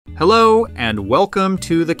Hello and welcome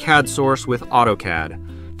to the CAD Source with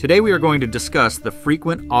AutoCAD. Today we are going to discuss the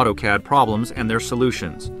frequent AutoCAD problems and their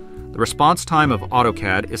solutions. The response time of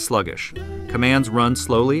AutoCAD is sluggish. Commands run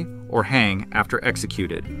slowly or hang after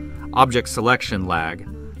executed. Object selection lag.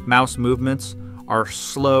 Mouse movements are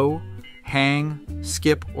slow, hang,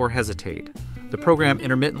 skip, or hesitate. The program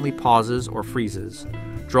intermittently pauses or freezes.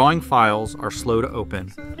 Drawing files are slow to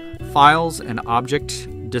open. Files and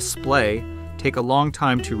object display take a long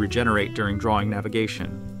time to regenerate during drawing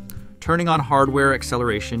navigation. Turning on hardware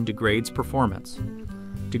acceleration degrades performance.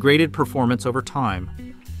 Degraded performance over time.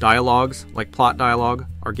 Dialogs, like plot dialog,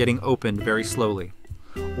 are getting opened very slowly.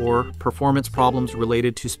 Or performance problems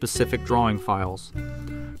related to specific drawing files.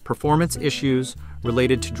 Performance issues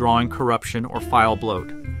related to drawing corruption or file bloat.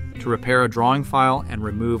 To repair a drawing file and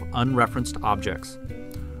remove unreferenced objects.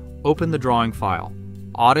 Open the drawing file.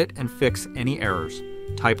 Audit and fix any errors.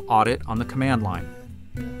 Type audit on the command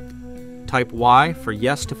line. Type Y for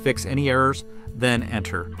yes to fix any errors, then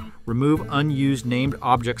enter. Remove unused named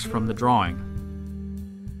objects from the drawing.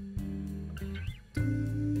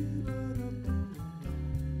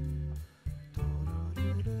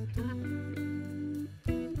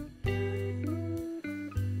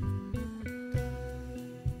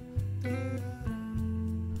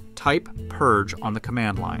 Type purge on the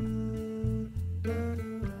command line.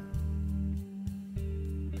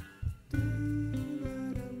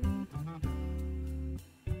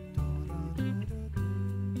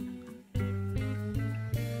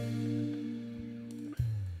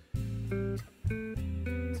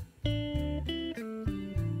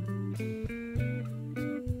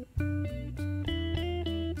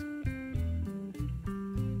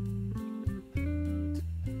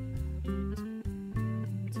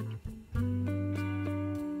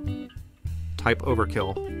 Type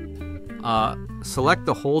overkill. Select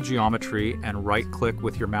the whole geometry and right-click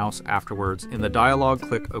with your mouse afterwards. In the dialog,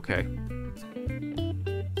 click OK.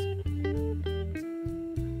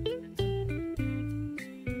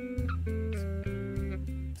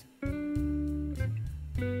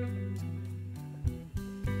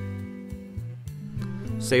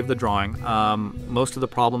 Save the drawing. Most of the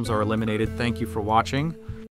problems are eliminated. Thank you for watching.